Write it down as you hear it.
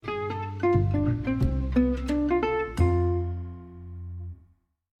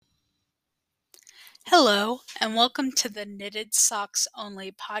Hello, and welcome to the Knitted Socks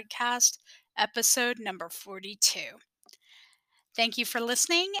Only podcast, episode number 42. Thank you for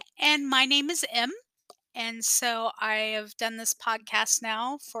listening, and my name is Em, and so I have done this podcast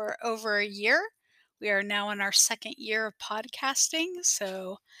now for over a year. We are now in our second year of podcasting,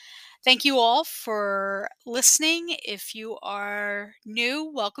 so thank you all for listening. If you are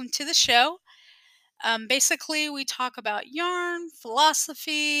new, welcome to the show. Basically, we talk about yarn,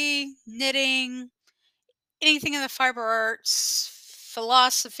 philosophy, knitting, anything in the fiber arts,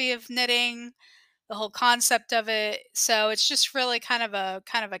 philosophy of knitting, the whole concept of it. So it's just really kind of a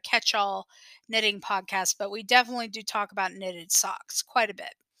catch-all knitting podcast, but we definitely do talk about knitted socks quite a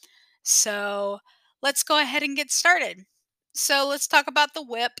bit. So let's go ahead and get started. So let's talk about the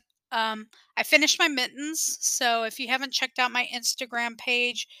whip. I finished my mittens. So if you haven't checked out my Instagram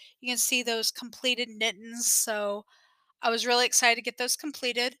page, you can see those completed mittens. So I was really excited to get those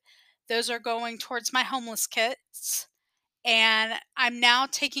completed. Those are going towards my homeless kits. And I'm now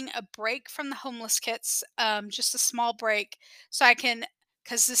taking a break from the homeless kits, just a small break, so I can,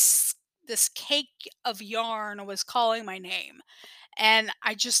 because this cake of yarn was calling my name, and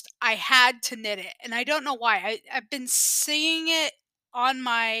I had to knit it, and I don't know why. I've been seeing it on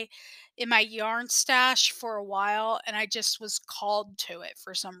my in my yarn stash for a while, and I just was called to it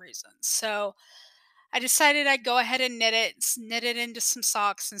for some reason. So I decided I'd go ahead and knit it into some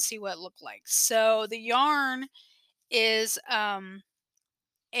socks and see what it looked like. So the yarn is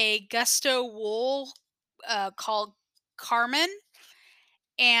a Gusto wool called Carmen,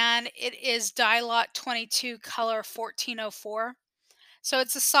 and it is dye lot 22 color 1404. So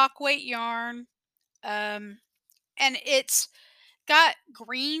it's a sock weight yarn, um, and it's got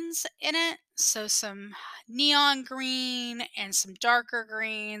greens in it. So some neon green and some darker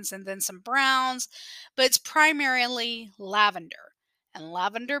greens, and then some browns, but it's primarily lavender. And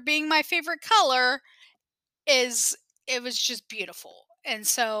lavender being my favorite color, is it was just beautiful. And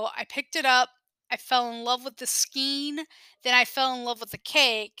so I picked it up. I fell in love with the skein. Then I fell in love with the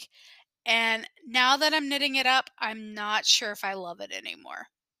cake. And now that I'm knitting it up, I'm not sure if I love it anymore.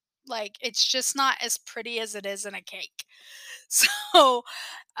 Like, it's just not as pretty as it is in a cake. So,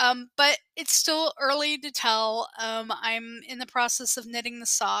 but it's still early to tell. I'm in the process of knitting the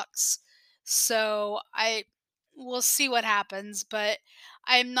socks, so I will see what happens. But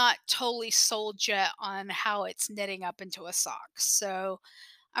I'm not totally sold yet on how it's knitting up into a sock. So,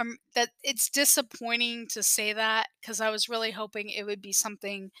 that it's disappointing to say that because I was really hoping it would be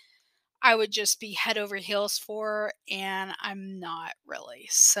something I would just be head over heels for, and I'm not really.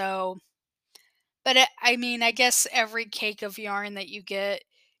 So, but I mean, I guess every cake of yarn that you get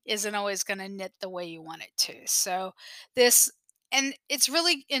isn't always going to knit the way you want it to. So this, and it's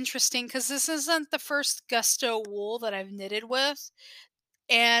really interesting because this isn't the first Gusto wool that I've knitted with,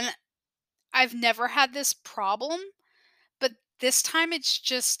 and I've never had this problem. But this time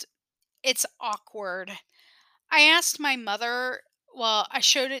it's awkward. I asked my mother, well, I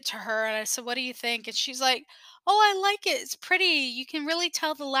showed it to her and I said, "What do you think?" And she's like, "Oh, I like it. It's pretty. You can really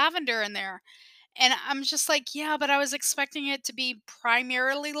tell the lavender in there." And I'm just like, "Yeah, but I was expecting it to be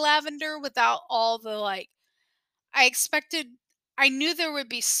primarily lavender without all the like I expected I knew there would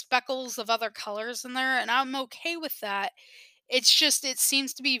be speckles of other colors in there, and I'm okay with that. It's just it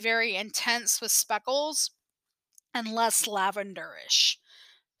seems to be very intense with speckles and less lavenderish,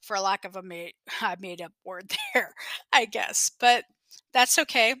 for lack of a I made up word there, I guess. But that's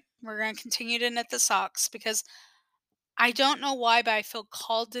okay. We're going to continue to knit the socks because I don't know why, but I feel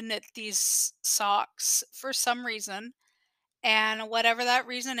called to knit these socks for some reason. And whatever that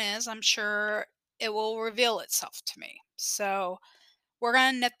reason is, I'm sure it will reveal itself to me. So we're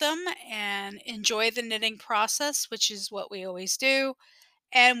going to knit them and enjoy the knitting process, which is what we always do.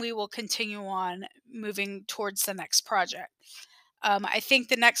 And we will continue on moving towards the next project. I think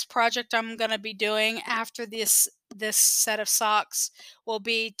the next project I'm going to be doing after this set of socks will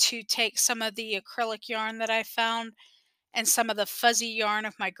be to take some of the acrylic yarn that I found and some of the fuzzy yarn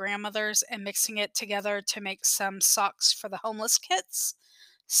of my grandmother's and mixing it together to make some socks for the homeless kits.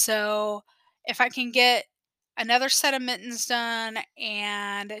 So, if I can get another set of mittens done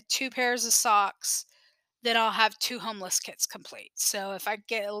and two pairs of socks, then I'll have two homeless kits complete. So, if I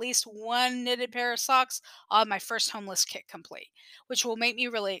get at least one knitted pair of socks, I'll have my first homeless kit complete, which will make me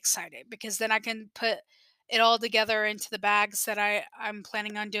really excited because then I can put it all together into the bags that I'm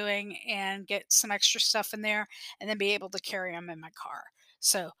planning on doing and get some extra stuff in there and then be able to carry them in my car.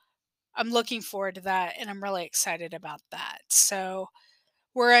 So, I'm looking forward to that and I'm really excited about that. So,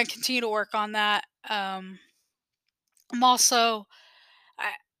 we're going to continue to work on that. I'm also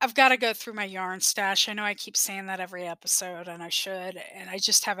I I've got to go through my yarn stash. I know I keep saying that every episode and I should, and I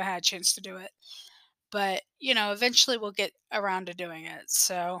just haven't had a chance to do it. but eventually we'll get around to doing it.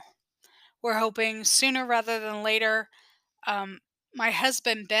 So we're hoping sooner rather than later. Um, my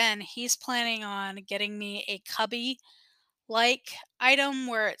husband Ben, he's planning on getting me a cubby like item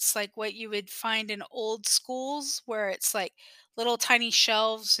where it's like what you would find in old schools, where it's like little tiny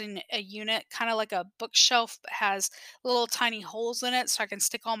shelves in a unit, kind of like a bookshelf, but has little tiny holes in it so I can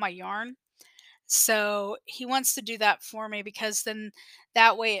stick all my yarn. So he wants to do that for me because then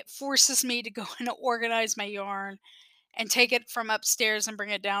that way it forces me to go and organize my yarn and take it from upstairs and bring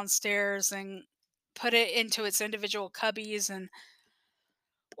it downstairs and put it into its individual cubbies and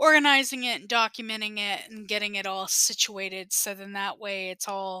organizing it and documenting it and getting it all situated so then that way it's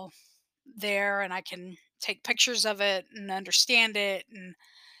all there and I can take pictures of it and understand it and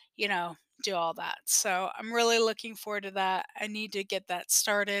you know do all that. So I'm really looking forward to that. I need to get that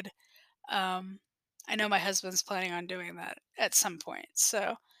started. um I know my husband's planning on doing that at some point,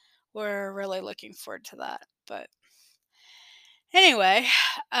 so we're really looking forward to that. But anyway,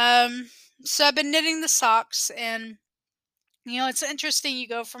 um so I've been knitting the socks, and it's interesting. You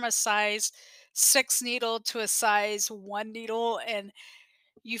go from a size 6 needle to a size 1 needle, and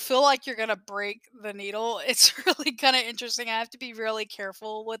you feel like you're gonna break the needle. It's really kind of interesting. I have to be really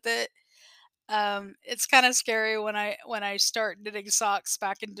careful with it. It's kind of scary when I start knitting socks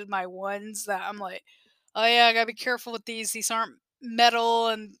back into my ones that I'm like, oh yeah, I gotta be careful with these. These aren't metal,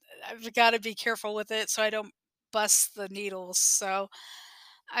 and I've got to be careful with it so I don't bust the needles. So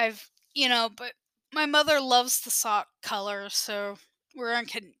but my mother loves the sock color, so we're gonna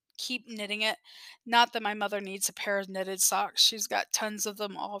keep knitting it. Not that my mother needs a pair of knitted socks; she's got tons of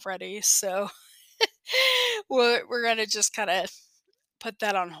them already. So we're gonna just kind of put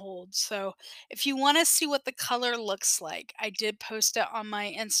that on hold. So if you want to see what the color looks like, I did post it on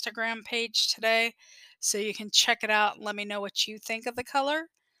my Instagram page today, so you can check it out and let me know what you think of the color.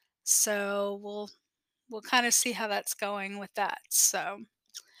 So we'll kind of see how that's going with that. So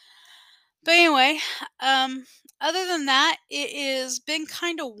but anyway, um, other than that, it is been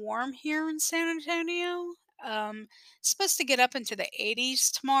kind of warm here in San Antonio. It's supposed to get up into the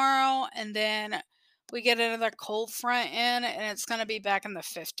 80s tomorrow, and then we get another cold front in, and it's going to be back in the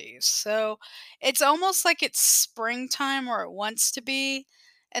 50s. So it's almost like it's springtime or it wants to be,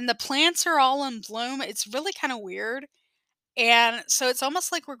 and the plants are all in bloom. It's really kind of weird. And so it's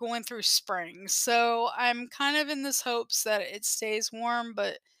almost like we're going through spring. So I'm kind of in this hopes that it stays warm,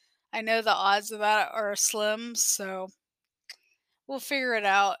 but I know the odds of that are slim. So we'll figure it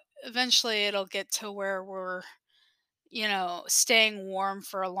out. Eventually it'll get to where we're, staying warm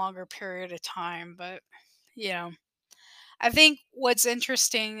for a longer period of time. But, you know, I think what's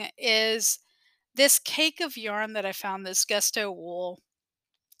interesting is this cake of yarn that I found, this Gusto wool.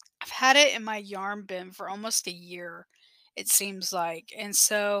 I've had it in my yarn bin for almost a year, it seems like. And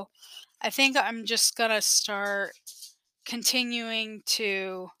so I think I'm just going to start continuing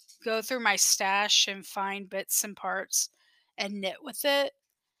to go through my stash and find bits and parts and knit with it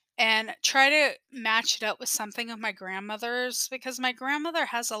and try to match it up with something of my grandmother's, because my grandmother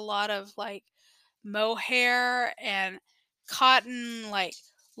has a lot of like mohair and cotton, like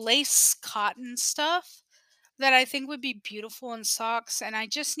lace cotton stuff that I think would be beautiful in socks, and I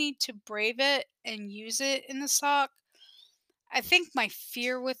just need to brave it and use it in the sock. I think my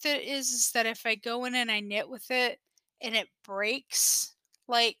fear with it is that if I go in and I knit with it and it breaks,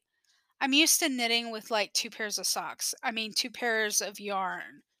 like I'm used to knitting with like two pairs of socks. I mean, two pairs of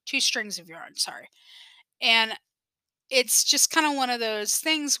yarn, two strings of yarn, sorry. And it's just kind of one of those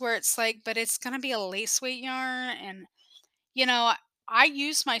things where it's like, but it's going to be a lace weight yarn. And, you know, I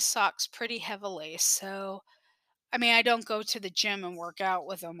use my socks pretty heavily. So, I mean, I don't go to the gym and work out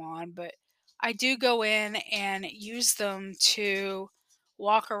with them on, but I do go in and use them to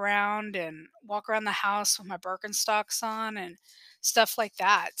walk around the house with my Birkenstocks on and stuff like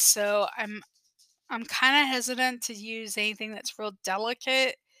that. So I'm kind of hesitant to use anything that's real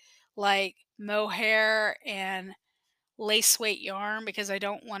delicate like mohair and lace weight yarn because I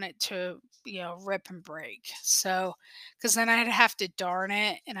don't want it to, rip and break. So, because then I'd have to darn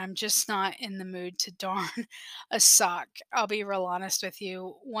it, and I'm just not in the mood to darn a sock. I'll be real honest with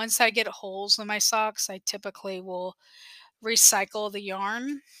you. Once I get holes in my socks, I typically will recycle the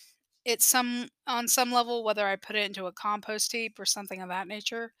yarn. It's on some level, whether I put it into a compost heap or something of that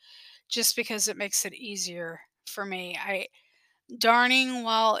nature, just because it makes it easier for me. I darning,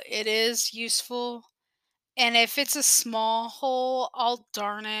 while it is useful, and if it's a small hole, I'll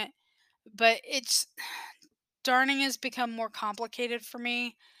darn it, but it's darning has become more complicated for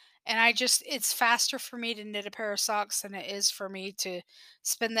me, and it's faster for me to knit a pair of socks than it is for me to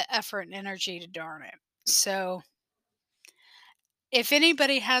spend the effort and energy to darn it. So, If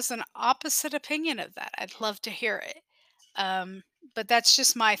anybody has an opposite opinion of that, I'd love to hear it. Um, but that's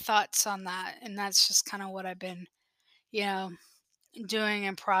just my thoughts on that, and that's just kind of what I've been, you know, doing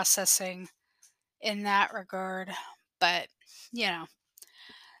and processing in that regard. But, you know,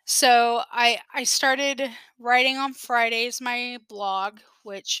 so I started writing on Fridays my blog,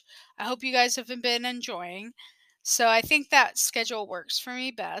 which I hope you guys have been enjoying. So I think that schedule works for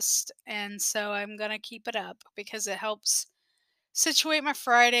me best, and so I'm going to keep it up because it helps situate my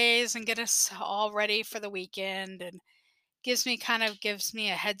Fridays and get us all ready for the weekend, and gives me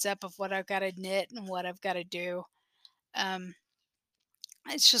a heads up of what I've got to knit and what I've got to do. Um,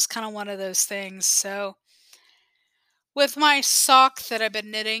 it's just kind of one of those things. So with my sock that I've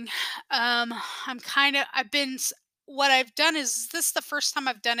been knitting, um, I'm kind of I've been s- what I've done is this is the first time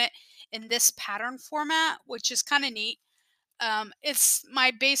I've done it in this pattern format, which is kind of neat. It's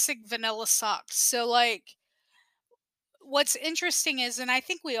my basic vanilla socks. So like what's interesting is, and I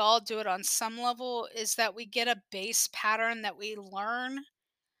think we all do it on some level, is that we get a base pattern that we learn,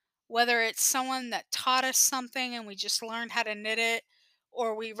 whether it's someone that taught us something and we just learned how to knit it,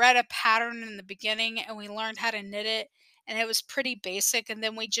 or we read a pattern in the beginning and we learned how to knit it and it was pretty basic, and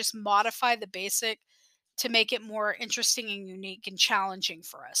then we just modify the basic to make it more interesting and unique and challenging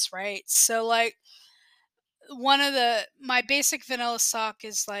for us, right? So like one of the my basic vanilla sock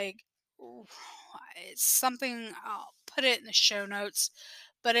is like ooh, it's something, I'll put it in the show notes,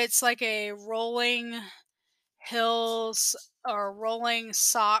 but it's like a rolling hills or rolling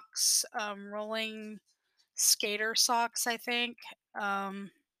socks, rolling skater socks, I think.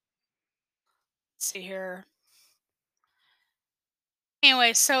 Let's see here.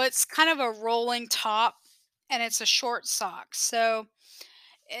 Anyway, so it's kind of a rolling top and it's a short sock. So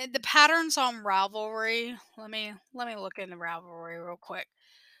the patterns on Ravelry. Let me look into Ravelry real quick.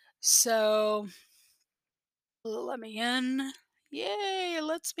 So let me in. Yay,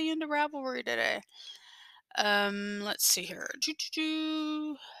 let's be into Ravelry today. Let's see here.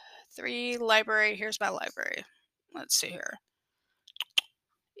 Three library. Here's my library. Let's see here.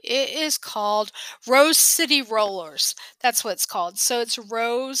 It is called Rose City Rollers. That's what it's called. So it's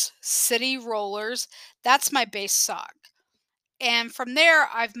Rose City Rollers. That's my base sock. And from there,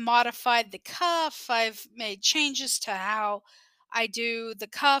 I've modified the cuff. I've made changes to how I do the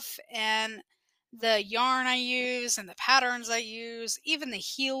cuff and the yarn I use and the patterns I use. Even the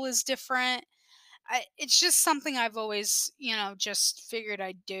heel is different. It's just something I've always, just figured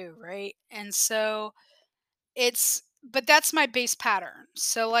I'd do, right? And so but that's my base pattern.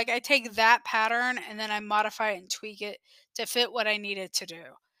 So like I take that pattern and then I modify it and tweak it to fit what I need it to do.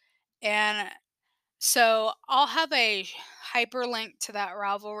 And so I'll have a hyperlink to that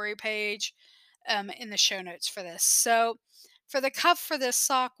Ravelry page in the show notes for this. So for the cuff for this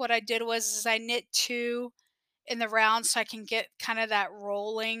sock, what I did was is I knit two in the round so I can get kind of that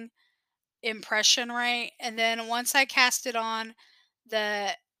rolling impression right. And then once I cast it on,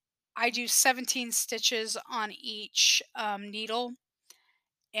 the I do 17 stitches on each needle,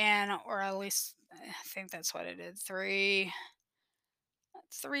 and or at least I think that's what I did. Three,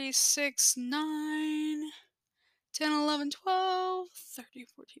 6, 9, 10, 11, 12, 13,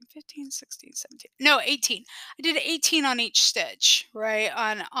 14, 15, 16, 17. No, 18. I did 18 on each stitch, right?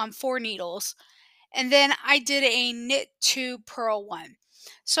 On four needles. And then I did a knit two, purl one.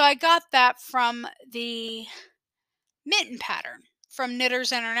 So I got that from the mitten pattern from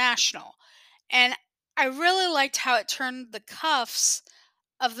Knitters International. And I really liked how it turned the cuffs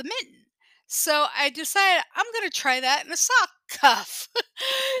of the mitten. So I decided I'm going to try that in a sock cuff.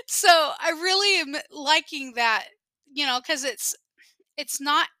 So I really am liking that, because it's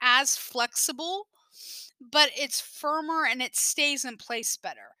not as flexible, but it's firmer and it stays in place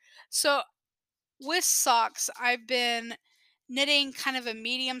better. So with socks, I've been knitting kind of a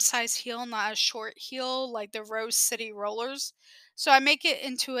medium sized heel, not a short heel like the Rose City Rollers. So I make it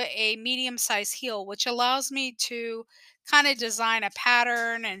into a medium sized heel, which allows me to kind of design a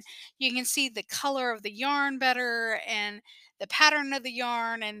pattern, and you can see the color of the yarn better and the pattern of the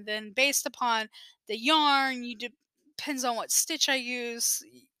yarn. And then based upon the yarn, depends on what stitch I use,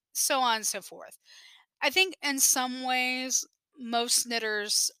 so on and so forth. I think in some ways, most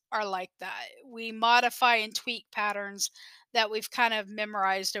knitters are like that. We modify and tweak patterns that we've kind of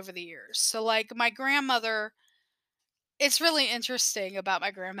memorized over the years. So, like my grandmother, it's really interesting about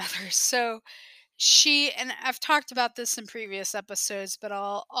my grandmother. So, and I've talked about this in previous episodes, but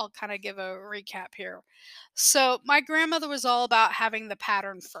I'll kind of give a recap here. So my grandmother was all about having the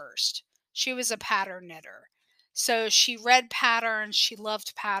pattern first. She was a pattern knitter. So she read patterns, she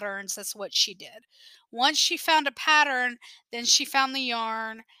loved patterns, that's what she did. Once she found a pattern, then she found the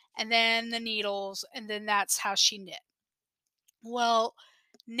yarn and then the needles, and then that's how she knit. Well,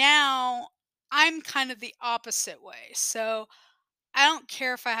 now I'm kind of the opposite way. So I don't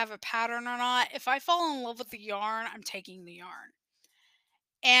care if I have a pattern or not. If I fall in love with the yarn, I'm taking the yarn.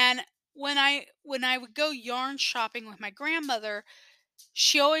 And when I would go yarn shopping with my grandmother,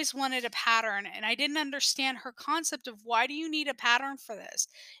 she always wanted a pattern, and I didn't understand her concept of, why do you need a pattern for this?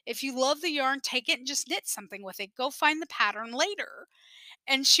 If you love the yarn, take it and just knit something with it. Go find the pattern later.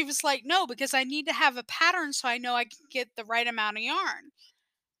 And she was like, "No, because I need to have a pattern so I know I can get the right amount of yarn."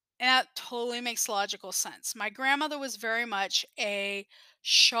 And that totally makes logical sense. My grandmother was very much a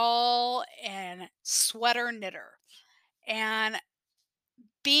shawl and sweater knitter. And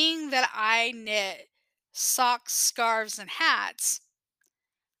being that I knit socks, scarves, and hats,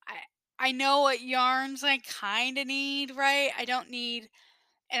 I I know what yarns I kind of need, right? I don't need,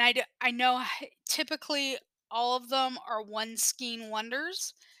 and I know typically all of them are one skein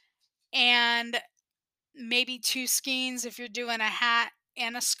wonders, and maybe two skeins if you're doing a hat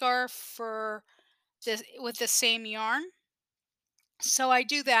and a scarf for this with the same yarn. So I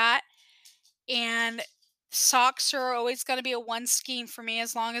do that, and socks are always going to be a one skein for me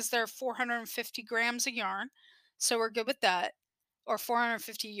as long as they're 450 grams of yarn. So we're good with that, or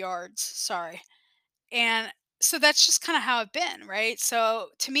 450 yards. Sorry. And so that's just kind of how I've been, right? So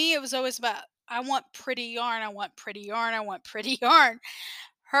to me, it was always about, I want pretty yarn, I want pretty yarn, I want pretty yarn.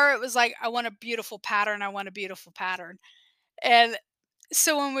 Her, it was like, I want a beautiful pattern, I want a beautiful pattern. And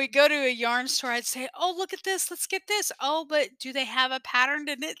so when we go to a yarn store, I'd say, "Oh, look at this. Let's get this." "Oh, but do they have a pattern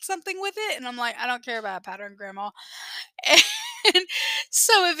to knit something with it?" And I'm like, "I don't care about a pattern, grandma." And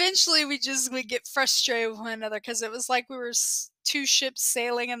so eventually we get frustrated with one another, because it was like we were two ships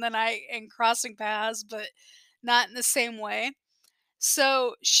sailing in the night and crossing paths, but not in the same way.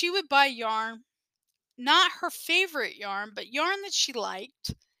 So she would buy yarn, not her favorite yarn, but yarn that she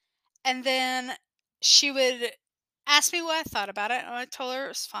liked. And then she would ask me what I thought about it, and I told her it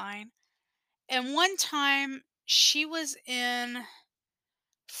was fine. And one time she was in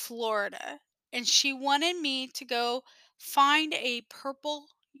Florida, and she wanted me to go find a purple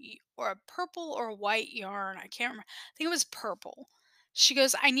or white yarn. I can't remember. I think it was purple. She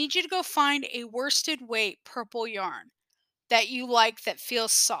goes, "I need you to go find a worsted weight purple yarn that you like that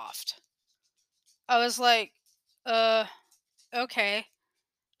feels soft." I was like, "Uh, okay."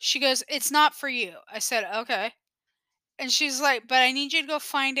 She goes, "It's not for you." I said, "Okay." And she's like, "But I need you to go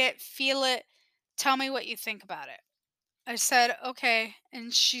find it, feel it, tell me what you think about it." I said, "Okay."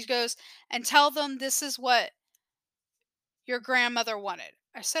 And she goes, "And tell them this is what your grandmother wanted."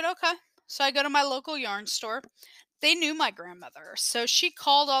 I said, "Okay." So I go to my local yarn store. They knew my grandmother. So she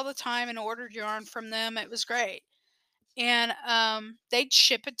called all the time and ordered yarn from them. It was great. And they'd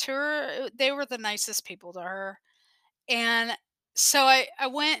ship it to her. They were the nicest people to her. And so I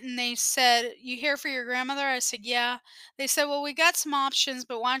went, and they said, "You here for your grandmother?" I said, "Yeah." They said, "Well, we got some options,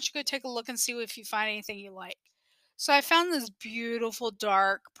 but why don't you go take a look and see if you find anything you like." So I found this beautiful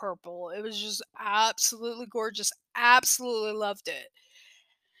dark purple. It was just absolutely gorgeous. Absolutely loved it.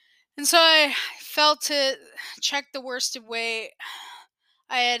 And so I felt it, checked the worsted weight.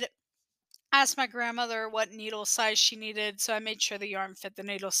 I had asked my grandmother what needle size she needed, so I made sure the yarn fit the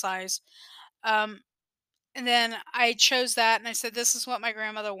needle size. Um, And then I chose that, and I said, "This is what my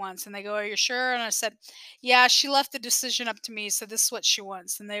grandmother wants." And they go, "Are you sure?" And I said, "Yeah, she left the decision up to me, so this is what she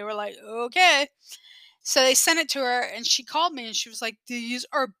wants." And they were like, "Okay." So they sent it to her, and she called me and she was like, "These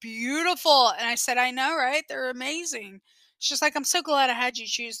are beautiful." And I said, "I know, right? They're amazing." She's like, "I'm so glad I had you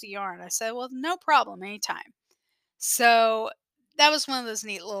choose the yarn." I said, "Well, no problem, anytime." So that was one of those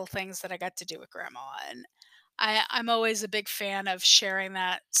neat little things that I got to do with grandma. And I'm always a big fan of sharing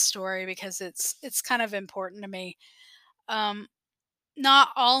that story, because it's kind of important to me. um, Not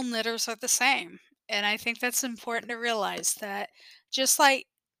all knitters are the same. And I think that's important to realize, that just like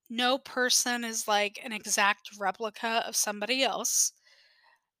no person is like an exact replica of somebody else,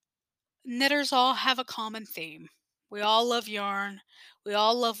 knitters all have a common theme. We all love yarn, we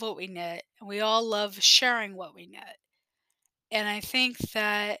all love what we knit, and we all love sharing what we knit. And I think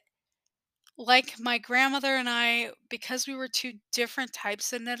that, like my grandmother and I, because we were two different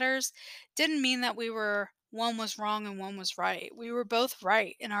types of knitters, didn't mean that one was wrong and one was right. We were both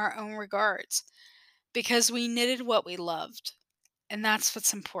right in our own regards, because we knitted what we loved. And that's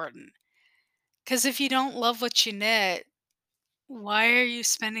what's important. Because if you don't love what you knit, why are you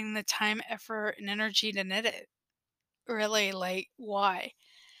spending the time, effort, and energy to knit it? Really, like, why?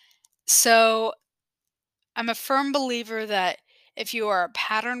 So I'm a firm believer that if you are a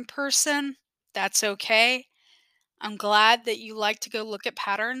pattern person, that's okay. I'm glad that you like to go look at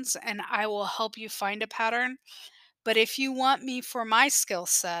patterns, and I will help you find a pattern. But if you want me for my skill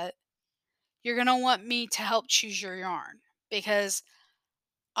set, you're going to want me to help choose your yarn. because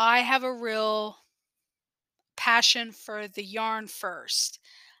I have a real passion for the yarn first.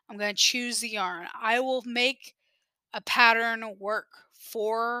 I'm going to choose the yarn. I will make a pattern work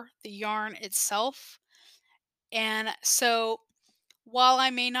for the yarn itself. And so while I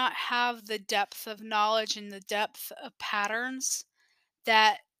may not have the depth of knowledge and the depth of patterns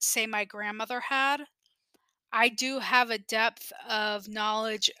that, say, my grandmother had, I do have a depth of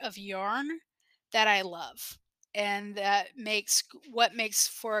knowledge of yarn that I love. And that makes what makes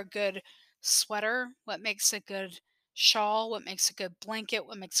for a good sweater, what makes a good shawl, what makes a good blanket,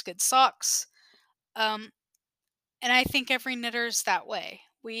 what makes good socks. Um, and I think every knitter is that way.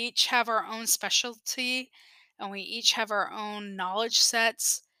 We each have our own specialty and we each have our own knowledge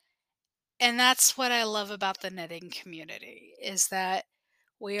sets. And that's what I love about the knitting community is that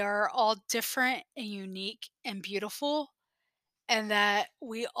we are all different and unique and beautiful, and that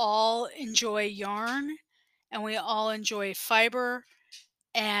we all enjoy yarn and we all enjoy fiber,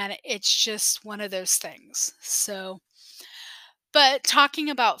 and it's just one of those things. So, but talking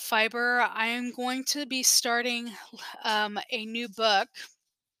about fiber, I am going to be starting a new book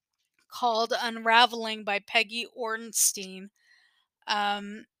called Unraveling by Peggy Ornstein.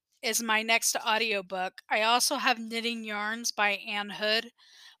 Um, is my next audiobook. I also have Knitting Yarns by Anne Hood,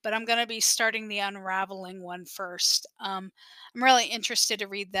 but I'm going to be starting the Unraveling one first. I'm really interested to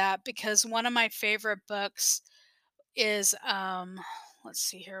read that because one of my favorite books is, let's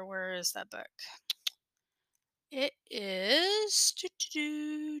see here, where is that book? It is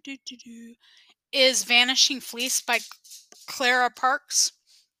is Vanishing Fleece by Clara Parks.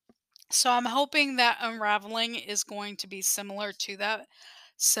 So I'm hoping that Unraveling is going to be similar to that.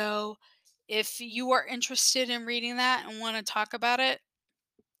 So if you are interested in reading that and want to talk about it,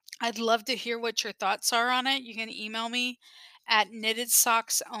 I'd love to hear what your thoughts are on it. You can email me at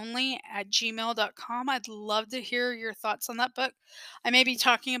knittedsocksonly@gmail.com. I'd love to hear your thoughts on that book. I may be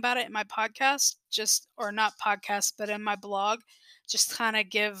talking about it in my podcast, just or not podcast, but in my blog, just kind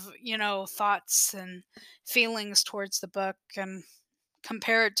of give, thoughts and feelings towards the book and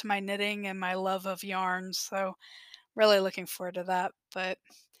compare it to my knitting and my love of yarn. So really looking forward to that. But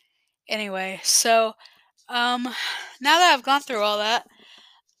anyway, so um now that I've gone through all that,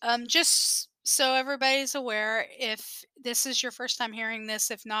 just so everybody's aware, if this is your first time hearing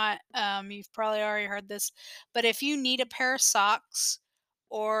this, if not, you've probably already heard this, but if you need a pair of socks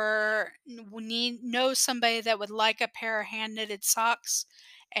or know somebody that would like a pair of hand knitted socks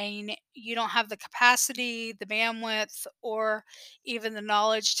and you don't have the capacity, the bandwidth, or even the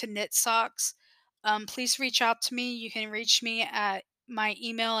knowledge to knit socks, please reach out to me. You can reach me at my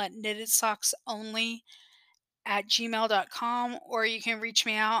email at knittedsocksonly@gmail.com, or you can reach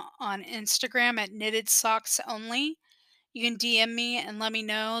me out on Instagram at knitted socks only. You can DM me and let me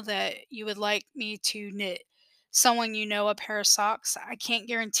know that you would like me to knit someone a pair of socks. I can't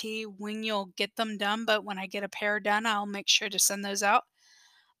guarantee when you'll get them done, but when I get a pair done, I'll make sure to send those out.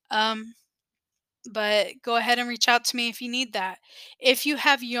 Um, but go ahead and reach out to me if you need that. If you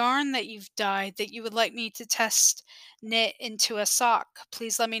have yarn that you've dyed that you would like me to test knit into a sock,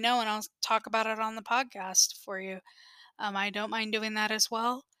 please let me know and I'll talk about it on the podcast for you. I don't mind doing that as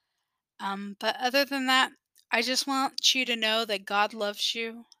well. But other than that, I just want you to know that God loves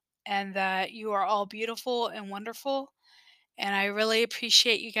you and that you are all beautiful and wonderful. And I really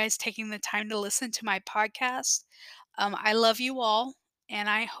appreciate you guys taking the time to listen to my podcast. I love you all, and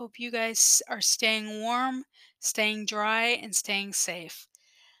I hope you guys are staying warm, staying dry, and staying safe.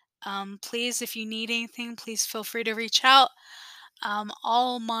 Please, if you need anything, please feel free to reach out.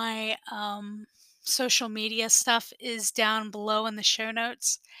 All my social media stuff is down below in the show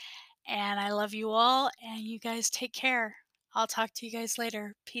notes. And I love you all, and you guys take care. I'll talk to you guys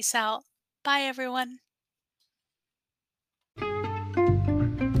later. Peace out. Bye, everyone.